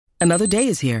Another day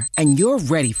is here, and you're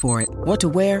ready for it. What to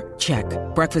wear? Check.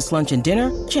 Breakfast, lunch, and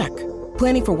dinner? Check.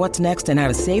 Planning for what's next and how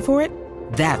to save for it?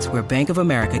 That's where Bank of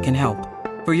America can help.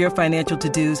 For your financial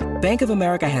to-dos, Bank of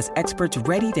America has experts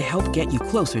ready to help get you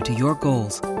closer to your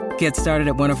goals. Get started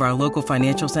at one of our local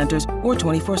financial centers or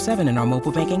 24/7 in our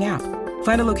mobile banking app.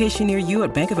 Find a location near you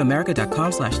at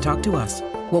bankofamerica.com/talktous.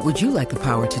 What would you like the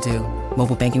power to do?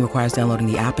 Mobile banking requires downloading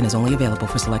the app and is only available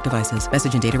for select devices.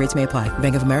 Message and data rates may apply.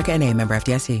 Bank of America NA, member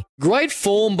FDIC. Great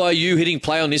form by you hitting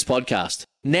play on this podcast.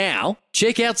 Now,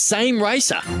 check out Same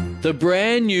Racer, the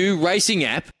brand new racing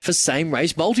app for same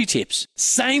race multi-tips.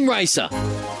 Same Racer.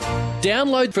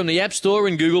 Download from the App Store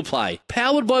and Google Play.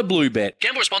 Powered by Bluebet.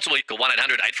 Gamble responsibly. Call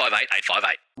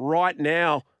 1-800-858-858. Right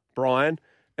now, Brian,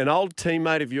 an old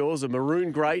teammate of yours, a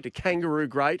maroon great, a kangaroo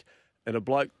great, and a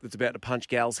bloke that's about to punch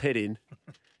Gal's head in,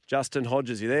 Justin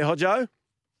Hodges. You there, Hodjo?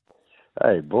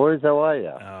 Hey, boys, how are you?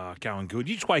 Oh, going good.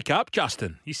 You just wake up,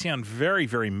 Justin. You sound very,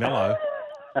 very mellow.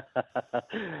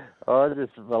 Oh,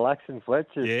 just relaxing, Fletch.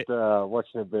 Just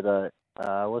watching a bit of,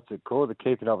 what's it called? The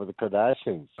Keeping Up with the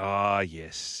Kardashians. Oh,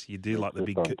 yes. You do like the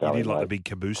big telling, the mate. big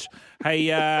caboose. Hey,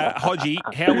 Hodgie,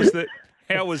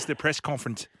 how was the press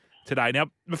conference today? Now,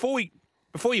 before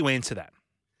you answer that,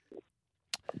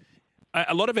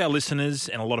 a lot of our listeners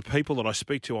and a lot of people that I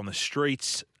speak to on the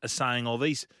streets are saying, oh,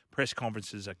 these press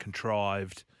conferences are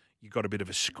contrived. You've got a bit of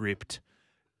a script.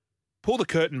 Pull the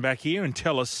curtain back here and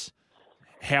tell us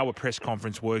how a press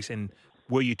conference works, and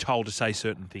were you told to say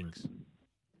certain things?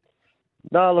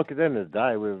 No, look, at the end of the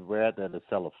day, we're out there to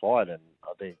sell a fight, and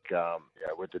I think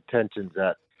with the tensions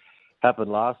that happened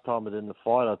last time within the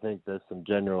fight, I think there's some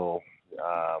general,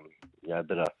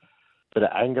 bit of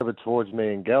anger towards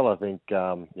me and Gal. I think,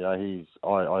 I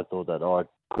thought that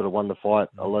I could have won the fight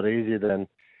a lot easier than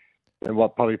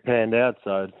what probably panned out.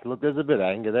 So, look, there's a bit of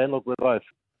anger there. Look, we're both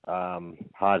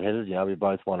hard-headed. We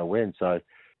both want to win. So,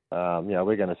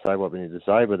 we're going to say what we need to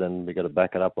say, but then we've got to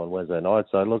back it up on Wednesday night.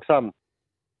 So, look, some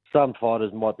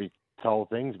fighters might be told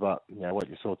things, but, what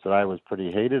you saw today was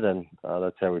pretty heated, and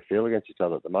that's how we feel against each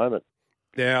other at the moment.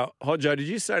 Now, Hodjo, did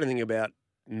you say anything about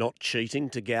not cheating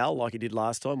to Gal like he did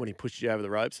last time when he pushed you over the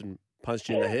ropes and punched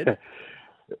you in the head?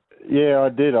 Yeah, I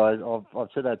did. I've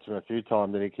said that to him a few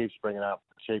times, and he keeps bringing up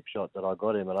a cheap shot that I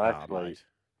got him, and I actually,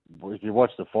 if you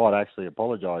watch the fight, I actually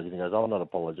apologised, and he goes, I'm not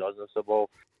apologising. I said, well,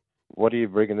 what are you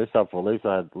bringing this up for? At least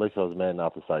I was man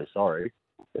enough to say sorry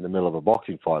in the middle of a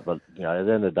boxing fight. But, at the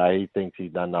end of the day, he thinks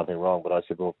he's done nothing wrong. But I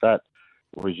said, well, if that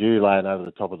was you laying over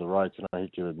the top of the ropes and I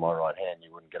hit you with my right hand,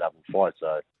 you wouldn't get up and fight.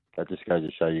 So that just goes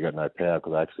to show you got no power,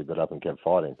 because I actually got up and kept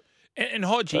fighting. And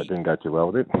Hodgie, so it didn't go too well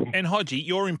with it. And Hodgie,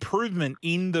 your improvement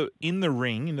in the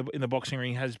ring, in the boxing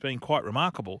ring, has been quite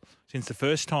remarkable since the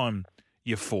first time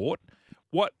you fought.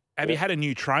 What have you had a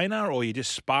new trainer, or you're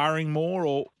just sparring more,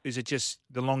 or is it just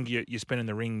the longer you spend in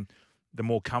the ring, the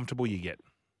more comfortable you get?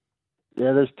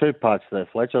 Yeah, there's two parts to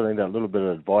that, Fletch. I think that little bit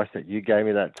of advice that you gave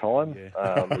me that time,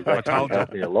 I told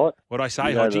helped me a lot. What'd I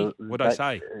say, Hodgie? What'd I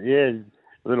say? Yeah,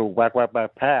 a little whack, whack,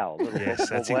 whack, pow. Yes,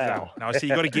 that's exactly. No, so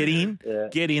you got to get in,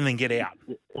 get in, and get out.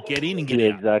 Get in and get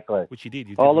out. Exactly. Which you did.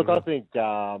 Look, I think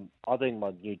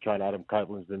my new trainer Adam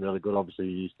Copeland's been really good. Obviously,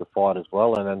 he used to fight as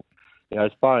well, and then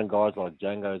sparring guys like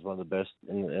Django is one of the best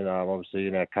in obviously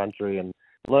in our country, and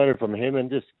learning from him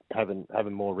and just having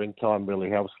more ring time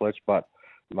really helps, Fletch. But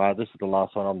mate, this is the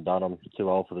last one. I'm done. I'm too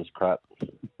old for this crap.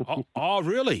 oh,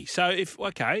 really? So if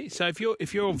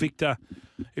you're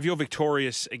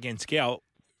victorious against Gal,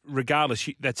 regardless,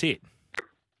 that's it.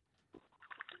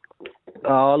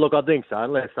 Look, I think so,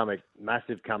 unless something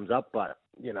massive comes up. But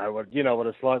you know what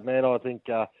it's like, man. I think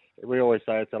we always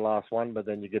say it's the last one, but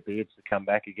then you get the itch to come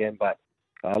back again. But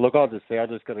look, I'll just see. I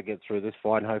just got to get through this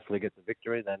fight and hopefully get the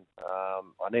victory. Then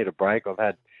I need a break.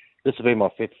 This will be my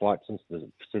fifth fight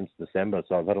since December,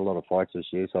 so I've had a lot of fights this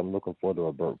year. So I'm looking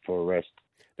forward to a rest.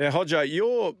 Now, Hodjo, are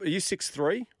you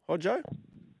 6'3", Hodjo?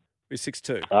 You're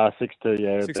 6'2"? 6'2",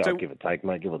 yeah. 6'2". Give or take,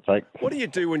 mate. Give or take. What do you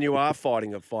do when you are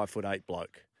fighting a 5'8"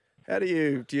 bloke? How do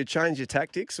you change your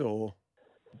tactics or?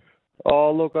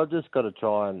 Oh, look, I just got to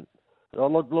try and.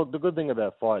 Look. The good thing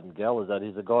about fighting Gal is that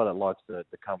he's a guy that likes to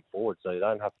come forward, so you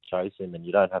don't have to chase him and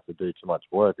you don't have to do too much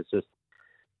work. It's just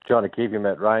trying to keep him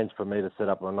at range for me to set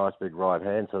up a nice big right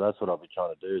hand. So that's what I'll be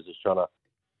trying to do, is just trying to,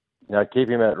 keep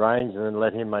him at range and then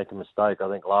let him make a mistake. I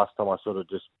think last time I sort of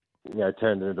just,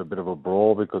 turned it into a bit of a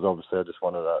brawl because obviously I just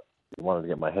wanted to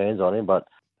get my hands on him. But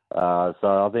so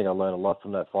I think I learned a lot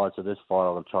from that fight. So this fight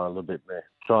I'll try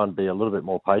and be a little bit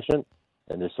more patient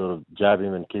and just sort of jab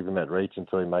him and keep him at reach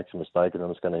until he makes a mistake, and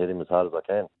I'm just going to hit him as hard as I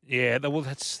can. Yeah, well,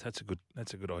 that's a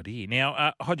good idea.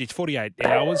 Now, Hodge, it's 48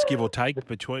 hours, give or take,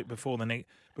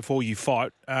 before you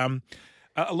fight.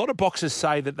 A lot of boxers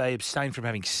say that they abstain from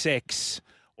having sex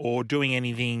or doing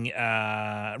anything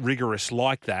rigorous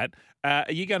like that. Are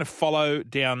you going to follow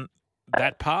down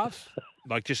that path?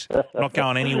 Like just not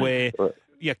going anywhere,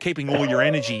 keeping all your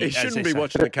energy. He shouldn't be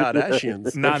watching the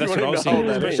Kardashians. No, that's what I was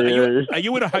thinking. Are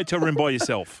you in a hotel room by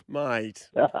yourself? Mate.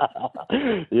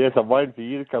 Yes, I'm waiting for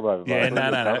you to come over. Yeah,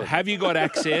 mate. no. Have you got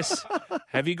access?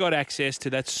 Have you got access to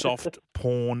that soft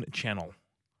porn channel?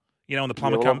 You know, when the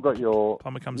plumber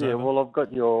comes over. Yeah, well, I've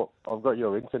got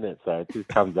your internet, so it just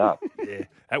comes up. Yeah,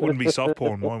 that wouldn't be soft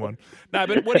porn, my one. No,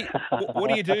 but what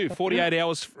do you do? 48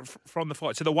 hours from the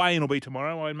fight. So the weigh-in will be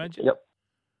tomorrow, I imagine. Yep.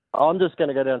 I'm just going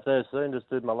to go downstairs soon, just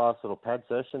do my last little pad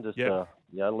session, just to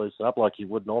loosen up like you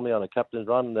would normally on a captain's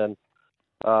run, and then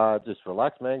just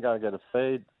relax, man. Go and get a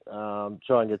feed.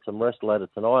 Try and get some rest later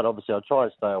tonight. Obviously, I'll try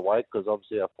and stay awake because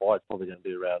obviously our fight's probably going to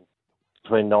be around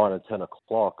between 9 and 10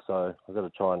 o'clock. So I've got to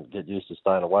try and get used to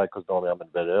staying awake because normally I'm in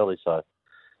bed early. So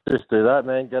just do that,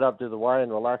 man. Get up, do the weigh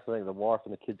and relax. I think the wife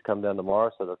and the kids come down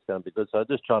tomorrow, so that's going to be good. So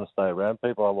just trying to stay around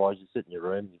people. Otherwise, you sit in your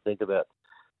room and you think about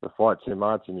the fight too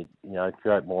much and you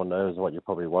create more nerves than what you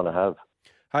probably want to have.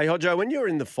 Hey, Hodjo, when you're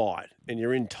in the fight and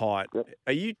you're in tight,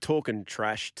 Are you talking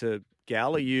trash to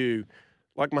Gal? Are you,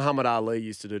 like Muhammad Ali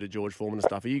used to do to George Foreman and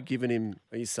stuff, are you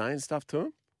saying stuff to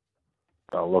him?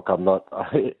 Oh, look, I'm not.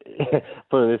 Put it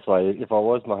this way: if I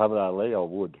was Muhammad Ali, I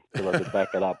would, because I could back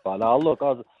it up. But no, look,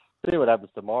 I'll see what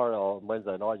happens tomorrow on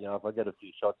Wednesday night. If I get a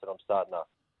few shots and I'm starting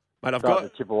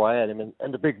to chip away at him,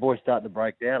 and the big boy's starting to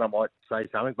break down, I might say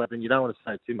something. But then you don't want to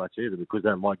say too much either, because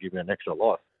that might give me an extra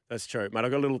life. That's true, mate.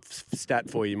 I've got a little stat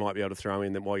for you might be able to throw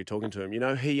in while you're talking to him.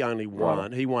 He only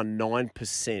won. He won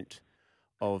 9%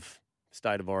 of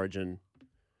State of Origin,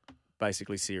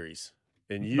 basically series,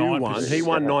 and you 9%. Won. He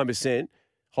won 9%.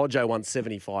 Hodjo won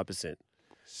 75%.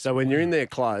 So when you're in there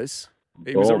close,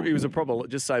 he was a problem.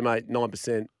 Just say, mate,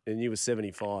 9%, and you were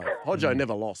 75. Hodjo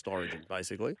never lost Origin,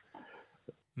 basically.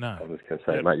 No. I was going to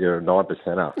say, mate, you're a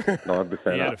 9% up. 9% up.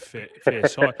 Had a fair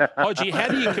side. Hodgie,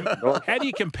 how do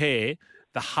you compare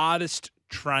the hardest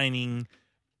training,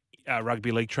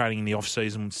 rugby league training in the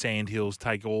off-season, sandhills,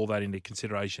 take all that into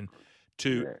consideration,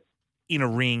 to in a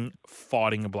ring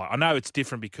fighting a bloke? I know it's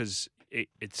different because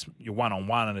it's you're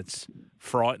one-on-one and it's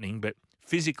frightening, but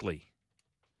physically?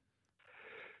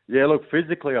 Yeah, look,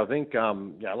 physically, I think,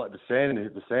 like the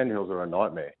sandhills are a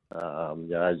nightmare.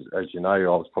 As you know,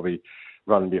 I was probably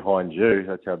running behind you.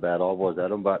 That's how bad I was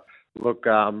at them. But look,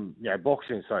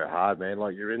 boxing's so hard, man.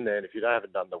 Like, you're in there, and if you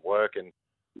haven't done the work and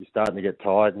you're starting to get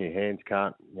tired and your hands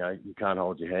you can't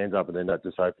hold your hands up, and then that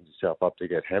just opens yourself up to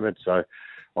get hammered. So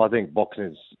I think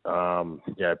boxing's,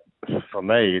 for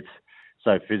me, it's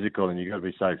so physical, and you've got to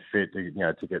be so fit to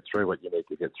get through what you need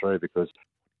to get through, because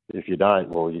if you don't,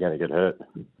 well, you're going to get hurt.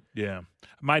 Yeah.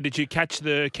 Mate, did you catch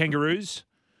the Kangaroos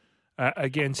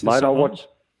against the Mate, Sunwolves?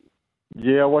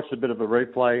 I watched a bit of a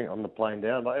replay on the plane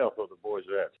down, mate. I thought the boys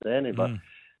were outstanding, but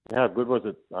how good was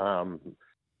it?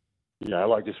 I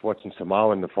like just watching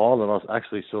Samoa in the final, and I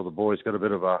actually saw the boys got a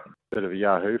bit of a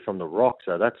yahoo from the Rock,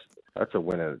 so that's a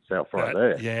win in itself right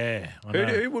there. Yeah.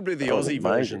 Who would be the Aussie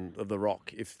version of the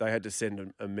Rock if they had to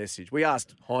send a message? We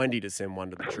asked Hindy to send one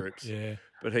to the troops. Yeah.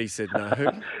 But he said no.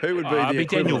 Who would be the equivalent?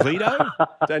 Daniel Vito?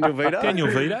 Daniel Vito? Daniel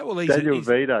Vito? Well, he's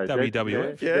Vito.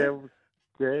 WWF.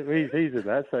 Yeah, he's in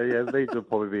that. So, these will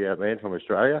probably be our man from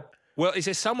Australia. Well, is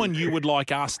there someone you would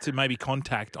like us to maybe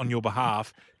contact on your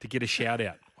behalf to get a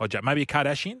shout-out? Maybe a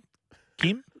Kardashian?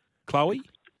 Kim? Chloe?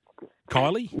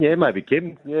 Kylie? Yeah, maybe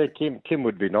Kim. Yeah, Kim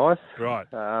would be nice. Right.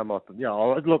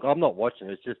 Look, I'm not watching.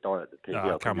 It's just on at the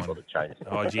TV. Come on.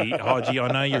 Hodgie, I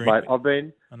know you're mate,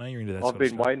 I know you're into that. I've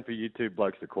been waiting for you two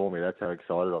blokes to call me. That's how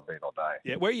excited I've been all day.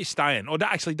 Yeah, where are you staying? Or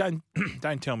actually, don't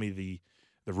tell me the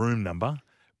room number.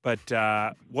 But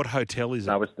what hotel is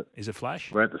it? Is it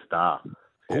Flash? We're at the Star.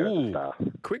 Ooh.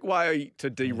 Quick way to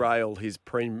derail his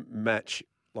pre-match,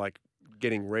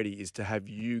 getting ready, is to have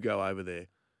you go over there.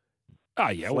 Oh,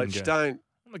 yeah. Fletch, I'm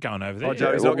not going over there.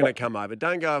 He's not going to come over.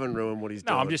 Don't go over and ruin what he's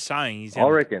doing. No, I'm just saying. I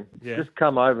reckon. Yeah. Just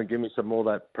come over and give me some more of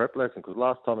that prep lesson, because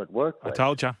last time it worked. Mate. I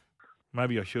told you.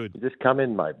 Maybe I should. Just come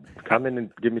in, mate. Come in and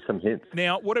give me some hints.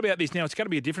 Now, what about this? Now, it's going to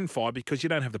be a different fight because you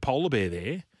don't have the polar bear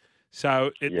there.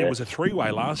 So it was a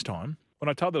three-way last time. When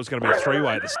I told there was going to be a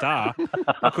three-way at the Star,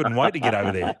 I couldn't wait to get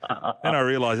over there. Then I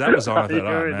realised that was on. I thought,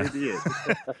 You're an idiot.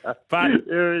 But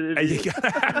are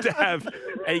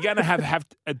you going to have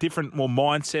a different more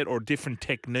mindset or a different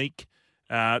technique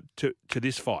to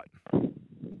this fight?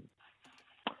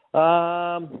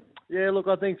 Yeah, look,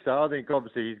 I think so. I think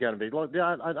obviously he's going to be I think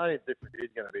he's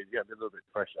going to be a little bit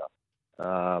pressure.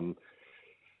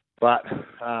 But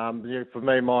for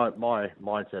me, my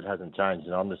mindset hasn't changed,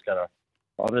 and I'm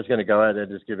I'm just going to go out there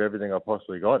and just give everything I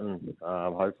possibly got, and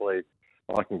hopefully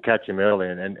I can catch him early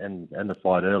and the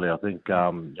fight early. I think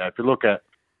if you look at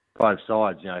both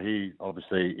sides, he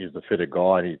obviously is the fitter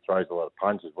guy and he throws a lot of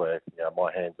punches where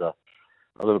my hands are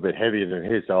a little bit heavier than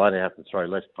his, so I only have to throw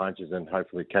less punches and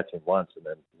hopefully catch him once, and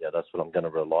then that's what I'm going to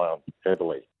rely on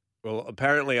heavily. Well,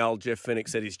 apparently old Jeff Fenech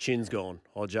said his chin's gone,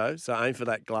 Hodjo, so aim for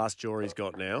that glass jaw he's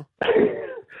got now.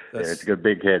 It's a good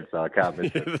big head, so I can't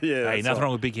miss it. Hey, nothing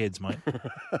wrong with big heads, mate.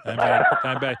 Don't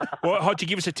bad. Well, Hodgie,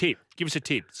 give us a tip.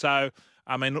 So,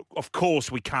 I mean, of course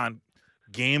we can't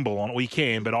gamble on it. We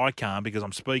can, but I can't because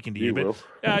I'm speaking to you.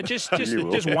 But just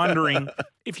wondering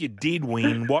if you did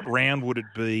win, what round would it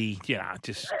be?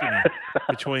 Just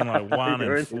between like 1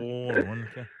 and 4.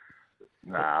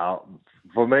 No,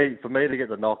 for me to get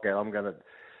the knockout, I'm gonna.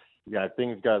 If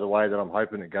things go the way that I'm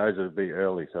hoping it goes, it'll be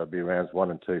early, so it'll be rounds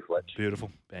 1 and 2, Fletch. Beautiful.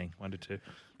 Bang, 1 to 2.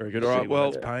 Very good. All right,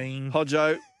 well,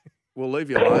 Hodjo, we'll leave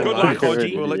you alone. Good luck,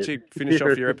 Hodgie. We'll let you finish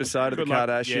off your episode of the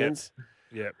Kardashians.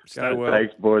 Yeah. Go well.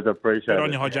 Thanks, boys. I appreciate it. Good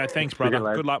on you, Hodjo. Thanks, brother.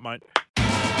 Good luck, mate.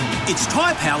 It's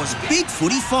Tyre Power's Big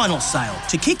Footy Final Sale.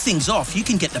 To kick things off, you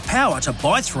can get the power to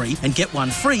buy 3 and get 1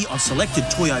 free on selected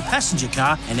Toyo passenger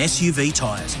car and SUV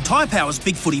tyres. Tyre Power's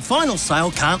Big Footy Final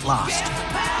Sale can't last.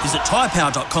 Visit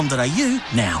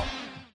tyrepower.com.au now.